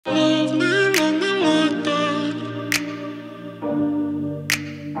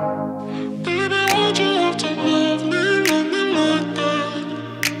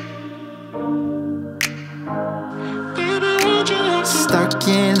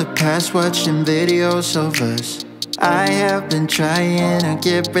the past watching videos of us. I have been trying to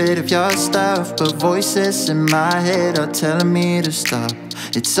get rid of your stuff, but voices in my head are telling me to stop.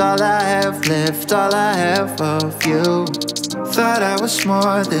 It's all I have left, all I have of you. Thought I was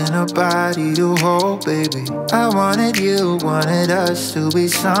more than a body to hold, baby. I wanted you, wanted us to be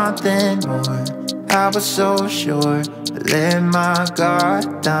something more. I was so sure, I let my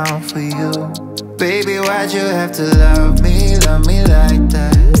guard down for you. Baby, why'd you have to love me like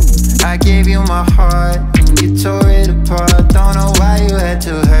that? I gave you my heart and you tore it apart. Don't know why you had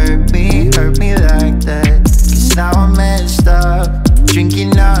to hurt me like that. Cause now I'm messed up, drinking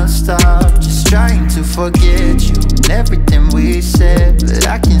non-stop, just trying to forget you and everything we said. But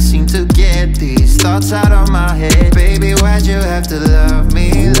I can't seem to get these thoughts out of my head. Baby, why'd you have to love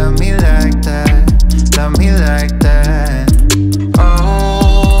me like that? Love me like that.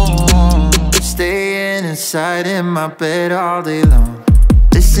 Oh, staying inside in my bed all day long,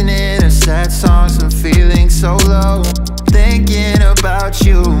 listening to sad songs and feeling so low, thinking about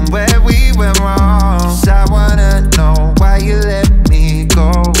you and where we went wrong. 'Cause I wanna know why you let me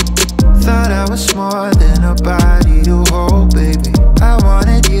go. Thought I was more than a body to hold, baby. I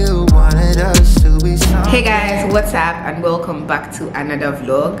wanted you, wanted us to be something. Hey guys, what's up and welcome back to another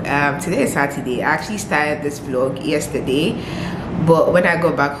vlog. Today is Saturday. I actually started this vlog yesterday, but when I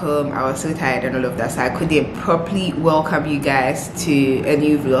got back home I was so tired and all of that, so I couldn't properly welcome you guys to a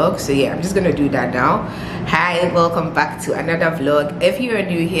new vlog. So yeah, I'm just gonna do that now. Hi, welcome back to another vlog. If you are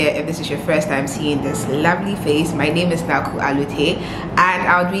new here, if this is your first time seeing this lovely face, my name is NAAKU ALLOTEY and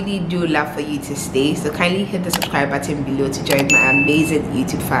I would really do love for you to stay, so kindly hit the subscribe button below to join my amazing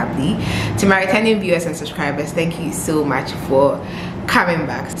YouTube family. To my returning viewers and subscribers, thank you so much for coming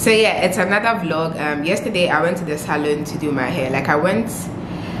back. So yeah, it's another vlog. Yesterday I went to the salon to do my hair. Like I went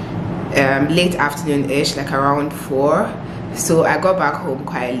late afternoon-ish, like around 4. So I got back home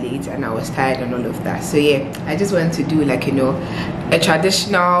quite late and I was tired and all of that. So yeah, I just went to do, like, you know, a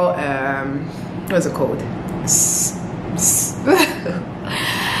traditional what's it called?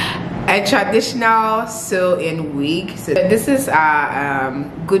 A traditional sew-in wig. So this is our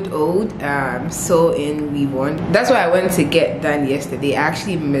good old sew-in weave on. That's what I went to get done yesterday. I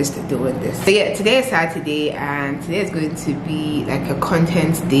actually missed doing this. So yeah, today is Saturday and today is going to be like a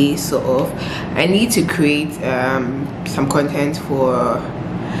content day, sort of. I need to create some content for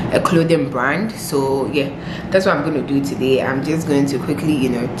a clothing brand. So yeah, that's what I'm going to do today. I'm just going to quickly, you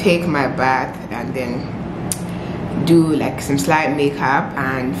know, take my bath and then do like some slight makeup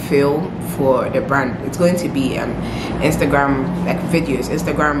and film for the brand. It's going to be Instagram, like videos,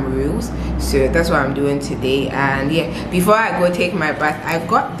 Instagram reels. So that's what I'm doing today. And yeah, before I go take my bath, I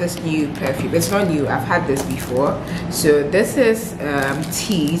got this new perfume. It's not new, I've had this before. So this is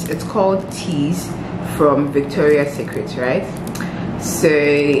Tease. It's called Tease from Victoria's Secret, right? So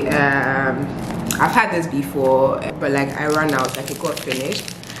I've had this before, but like I ran out, like it got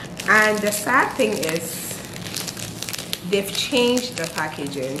finished. And the sad thing is they've changed the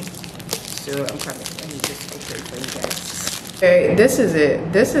packaging. So I'm coming, let me just open it for you guys. So this is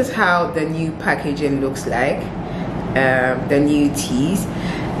it. This is how the new packaging looks like. The new Tease.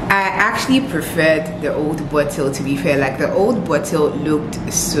 I actually preferred the old bottle, to be fair. Like the old bottle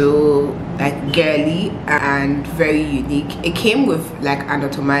looked so like girly and very unique. It came with like an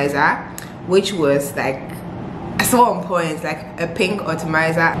atomizer, which was like so on point, like a pink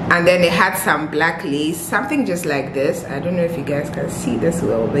atomizer, and then it had some black lace, something just like this. I don't know if you guys can see this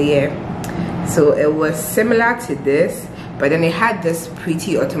well, but yeah, so it was similar to this, but then it had this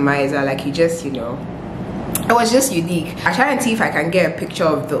pretty atomizer, like you just, you know, it was just unique. I try and see if I can get a picture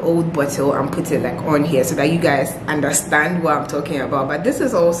of the old bottle and put it like on here so that you guys understand what I'm talking about. But this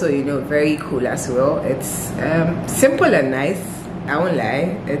is also, you know, very cool as well. It's simple and nice, I won't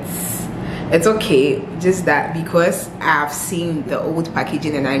lie. It's okay, just that because I've seen the old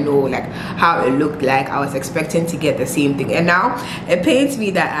packaging and I know like how it looked like, I was expecting to get the same thing, and now it pains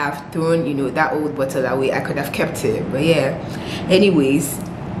me that I've thrown, you know, that old bottle away. I could have kept it, but yeah, anyways,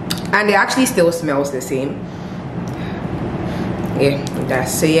 and it actually still smells the same. Yeah,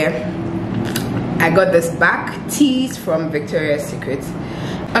 that's, so yeah, I got this back, Tease from Victoria's Secret.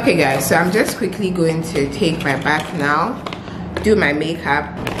 Okay guys, so I'm just quickly going to take my bath now, do my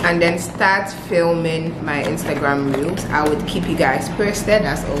makeup, and then start filming my Instagram reels. I would keep you guys posted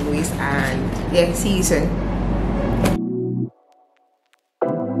as always, and yeah, see you soon.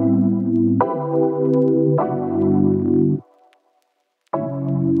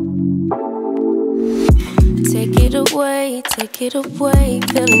 Take it away,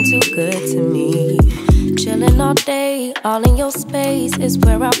 feeling too good to me. Chilling all day, all in your space is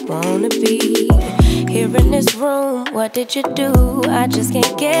where I wanna be. Here in this room, what did you do? I just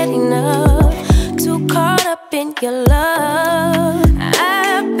can't get enough. Too caught up in your love.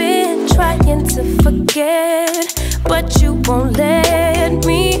 I've been trying to forget, but you won't let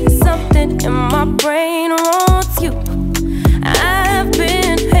me. Something in my brain wants you. I've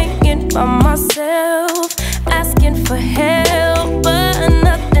been hanging by myself, asking for help, but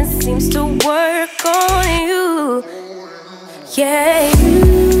nothing seems to work on you. Yeah,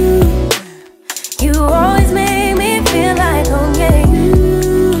 you always make me feel like home. Yeah,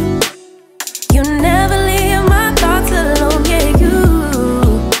 you never leave my thoughts alone. Yeah,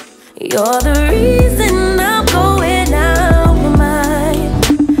 you're the reason I'm going out my mind.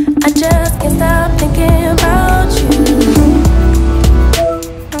 I just can't stop thinking about you.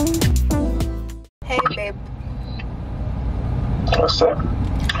 Hey babe. What's up?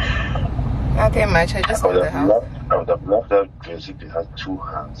 Nothing much, I just left the house. I would have loved that dress if it had two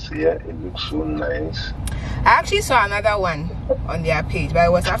hands. Yeah, it looks so nice. I actually saw another one on their page, but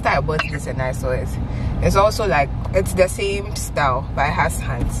it was after I bought this and I saw it. It's also like, it's the same style, but it has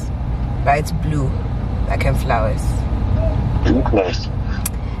hands. But it's blue, like in flowers. It looks nice.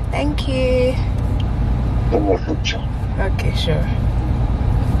 Thank you. Give me a picture. Okay, sure.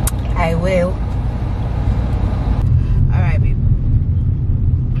 I will. Alright, babe.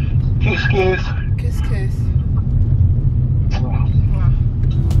 Kiss, kiss. Kiss, kiss.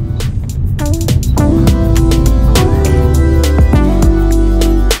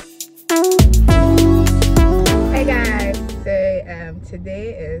 Hey guys, so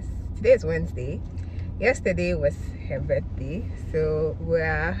today is Wednesday. Yesterday was her birthday, so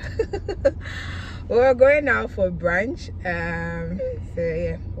we're we're going out for brunch. So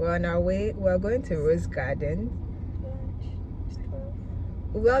yeah, we're on our way. We're going to Rose Garden.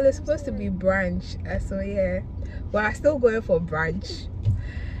 Well, it's supposed to be brunch, so yeah, we're still going for brunch.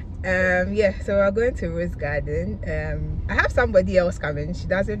 Yeah, so we're going to Rose Garden. I have somebody else coming. She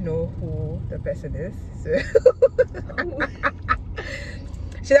doesn't know who the person is, so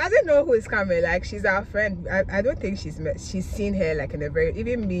she doesn't know who is coming. Like, she's our friend. I don't think she's seen her like in a very,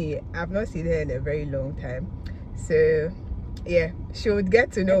 even me, I've not seen her in a very long time. So yeah, she would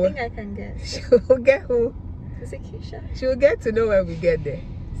get to know. I think I can guess. She'll get who. Is it Keisha? She'll get to know when we get there.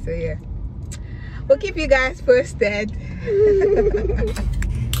 So yeah, we'll keep you guys posted.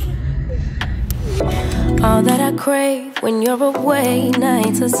 All that I crave when you're away,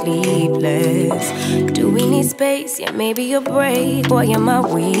 nights are sleepless. Do we need space? Yeah, maybe a break. Boy, you're my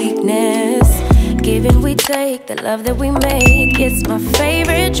weakness. Give and we take, the love that we make, it's my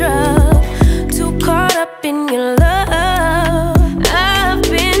favorite drug. Too caught up in your love. I've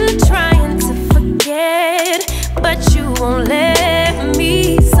been trying to forget, but you won't let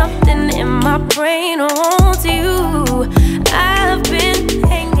me. Something in my brain wants you. I've been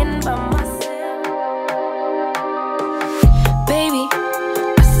hanging by myself. Baby,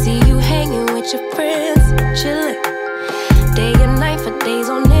 I see you hanging with your friends, chilling day and night for days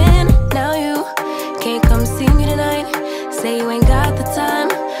on end. Now you can't come see me tonight. Say you ain't got the time.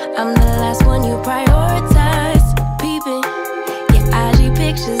 I'm the last one you prioritize. Peeping your IG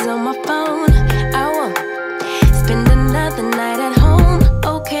pictures on my phone. I won't spend another night at home.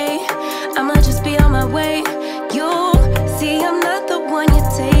 Okay, I'ma just be on my way. You'll see I'm not the one you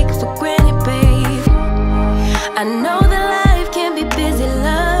take for granted, babe. I know that life can be busy,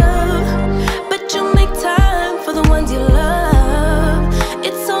 love, but you make time for the ones you love.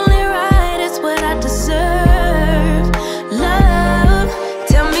 It's only right, it's what I deserve. Love,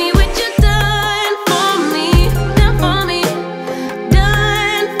 tell me what you done for me, done for me,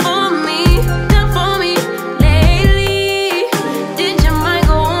 done for me, done for me lately. Did your mind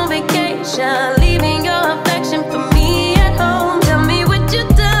go on vacation, leaving your affection for me at home? Tell me what you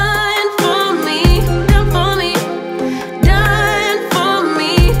done for me, done for me, done for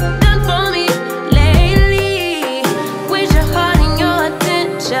me, done for me lately. Where's your heart and your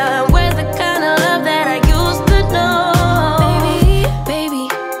attention? Where's the kind of love that I used to know? Baby,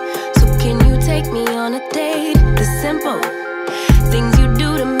 so can you take me on a date? The simple things you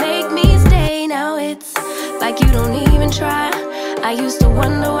do to make me stay. Now it's like you don't even try. I used to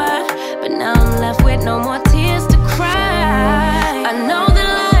wonder why, but now I'm left with no more tears to cry. I know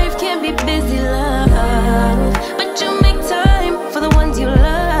that life can be busy, love, but you make time for the ones you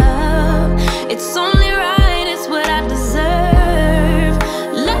love. It's only right, it's what I deserve.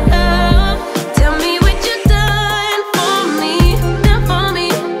 Love, tell me what you done for me, done for me,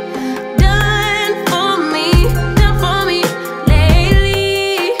 done for me, done for me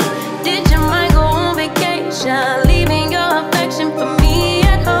lately. Did your mind go on vacation, leaving your affection for me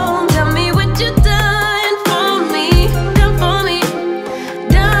at home? Tell me what you done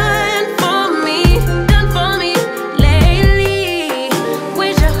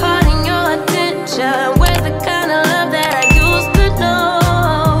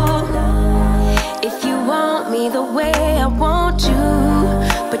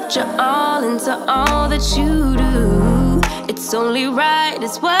It's only right,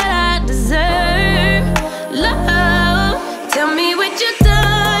 it's what I deserve. Love, tell me what you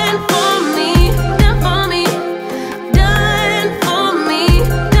done for me, done for me, done for me,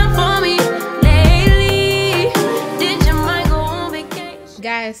 done for me lately. Did your mind go on vacation?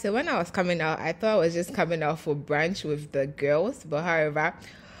 Guys, so when I was coming out, I thought I was just coming out for brunch with the girls, but however,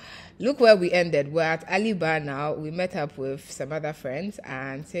 look where we ended. We're at Ali Bar now. We met up with some other friends,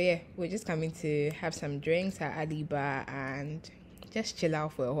 and so yeah, we're just coming to have some drinks at Ali Bar and just chill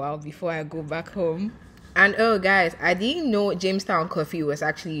out for a while before I go back home. And oh guys, I didn't know Jamestown Coffee was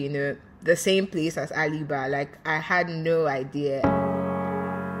actually, you know, the same place as Ali Bar. Like, I had no idea.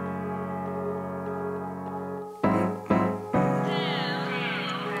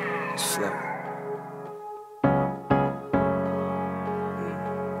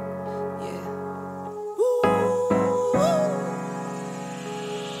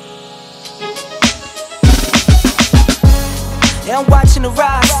 Yeah, I'm watching the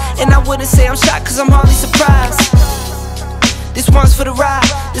rise, and I wouldn't say I'm shocked, cause I'm hardly surprised. This one's for the ride,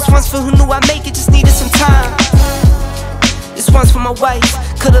 this one's for who knew I'd make it, just needed some time. This one's for my wife,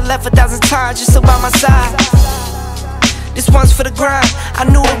 could've left 1,000 times just so by my side. This one's for the grind, I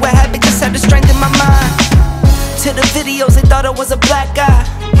knew it would happen, just had the strength in my mind. To the videos, they thought I was a black guy.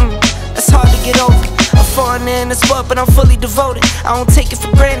 That's hard to get over. I'm foreigner in the sport, but I'm fully devoted. I don't take it for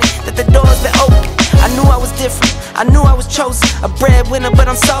granted that the door's been open. I knew I was different, I knew I was chosen. A breadwinner, but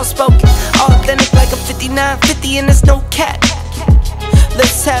I'm soft-spoken. Authentic like a 5950 and there's no cap.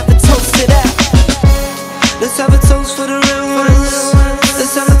 Let's have a toast to that. Let's have a toast for the real ones.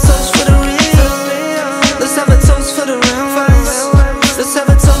 Let's have a toast for the real. Let's have a toast for the real ones. Let's have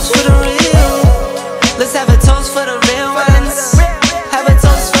a toast for the real. Let's have a toast for the real ones. Have a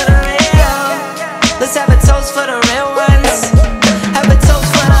toast for the real. Let's have a toast for the real ones. Have a toast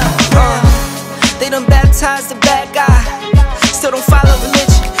for the They done baptized the bad guy. Still don't follow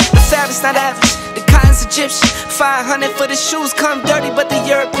religion. The fabric's not average, the cotton's Egyptian. 500 for the shoes, come dirty, but the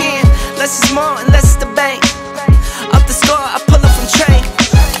European. Less is more and less is the bank. Up the score, I pull up from trade.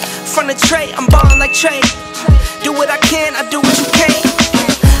 From the tray, I'm ballin' like Trey. Do what I can, I do what you can't.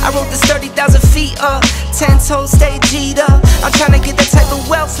 I wrote this 30,000 feet up, 10 toes stay G'd up. I'm tryna get that type of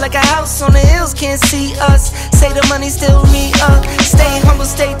wealth, like a house on the hills, can't see us. Say the money still me up, stay humble,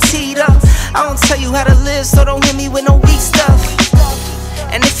 stay teed up. I don't tell you how to live, so don't hit me with no weak stuff.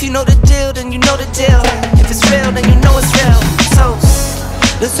 And if you know the deal, then you know the deal. If it's real, then you know it's real. Toast.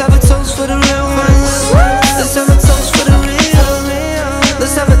 Let's have a toast for the real ones. Let's have a toast for the real.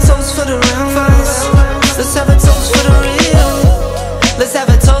 Let's have a toast for the real ones. Let's have a toast for the real. Let's have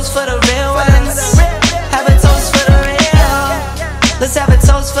a toast for the real ones. Have a toast for the real. Let's have a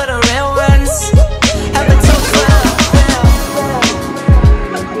toast for the real ones. Have a toast for the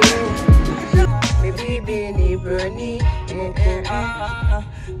real. Maybe Billy Bernie.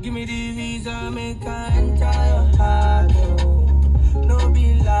 Give me the visa, make I enter your heart. No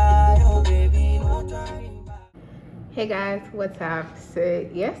be lie, oh baby, no time. Hey guys, what's up? So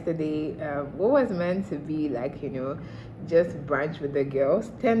yesterday, what was meant to be like, you know, just brunch with the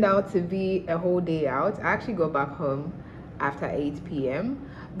girls turned out to be a whole day out. I actually got back home after 8 p.m.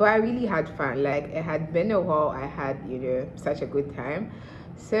 but I really had fun. Like, it had been a while I had, you know, such a good time.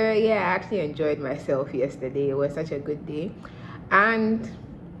 So yeah, I actually enjoyed myself yesterday. It was such a good day. And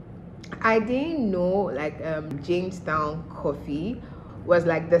I didn't know like Jamestown Coffee was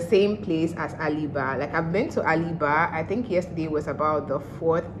like the same place as Ali Bar. Like, I've been to Ali Bar, I think yesterday was about the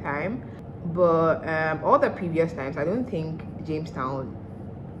 4th time, but all the previous times I don't think Jamestown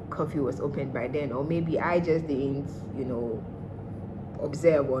Coffee was open by then, or maybe I just didn't, you know,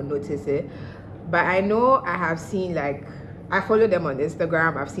 observe or notice it. But I know I have seen, like, I follow them on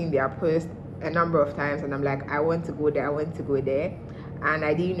Instagram, I've seen their posts a number of times, and I'm like, I want to go there, I want to go there. And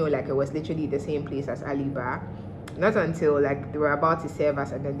I didn't know like it was literally the same place as Ali Bar. Not until like they were about to serve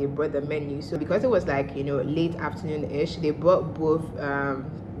us, and then they brought the menu. So because it was like, you know, late afternoon-ish, they brought both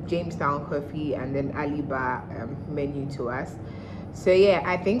Jamestown Coffee and then Ali Bar menu to us. So yeah,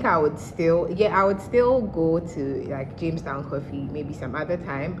 I think I would still go to like Jamestown Coffee maybe some other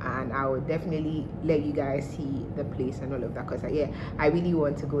time, and I would definitely let you guys see the place and all of that, because yeah, I really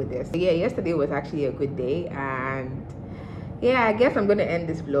want to go there. So yeah, yesterday was actually a good day, and yeah, I guess I'm gonna end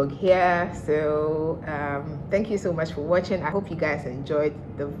this vlog here. So thank you so much for watching. I hope you guys enjoyed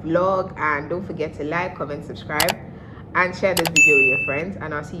the vlog, and don't forget to like, comment, subscribe, and share this video with your friends.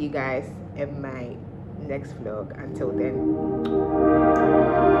 And I'll see you guys in my next vlog. Until then.